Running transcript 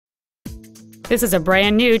This is a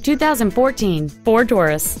brand new 2014 Ford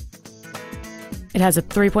Taurus. It has a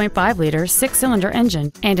 3.5-liter six-cylinder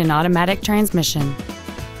engine and an automatic transmission.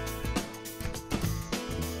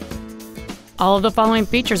 All of the following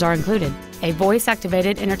features are included: a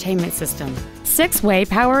voice-activated entertainment system, 6-way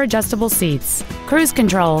power adjustable seats, cruise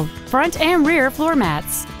control, front and rear floor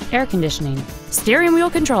mats, air conditioning, steering wheel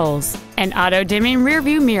controls, an auto-dimming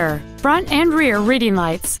rear-view mirror, front and rear reading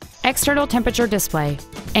lights, external temperature display,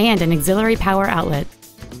 and an auxiliary power outlet.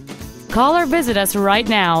 Call or visit us right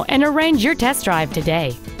now and arrange your test drive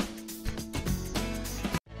today.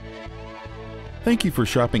 Thank you for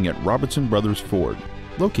shopping at Robertson Brothers Ford,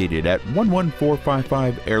 located at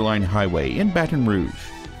 11455 Airline Highway in Baton Rouge.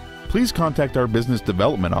 Please contact our business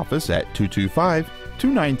development office at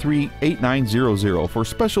 225-293-8900 for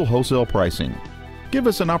special wholesale pricing. Give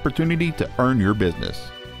us an opportunity to earn your business.